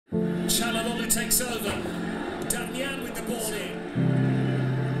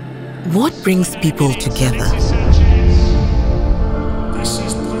What brings people together?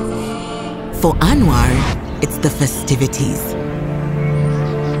 For Anwar, it's the festivities.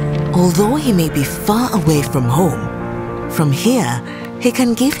 Although he may be far away from home, from here, he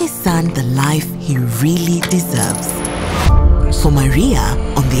can give his son the life he really deserves. For Maria,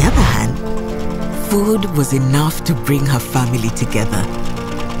 on the other hand, food was enough to bring her family together.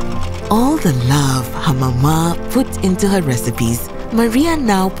 All the love her mama put into her recipes, Maria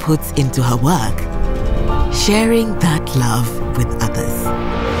now puts into her work, sharing that love with others.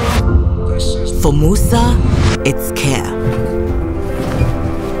 For Musa, it's care.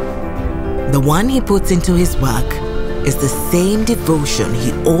 The one he puts into his work is the same devotion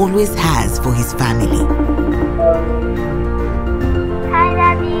he always has for his family. Hi,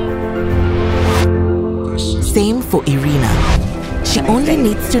 Daddy. Same for Irina. She only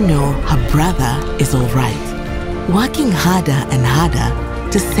needs to know her brother is alright, working harder and harder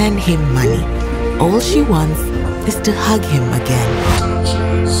to send him money. All she wants is to hug him again.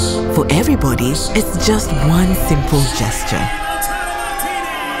 For everybody, it's just one simple gesture.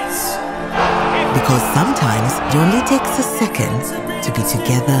 Because sometimes it only takes a second to be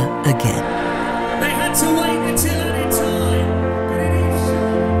together again. They had to wait until any time.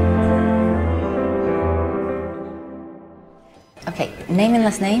 Okay, name and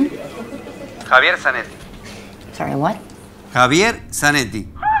last name? Javier Zanetti. Sorry, what? Javier Zanetti.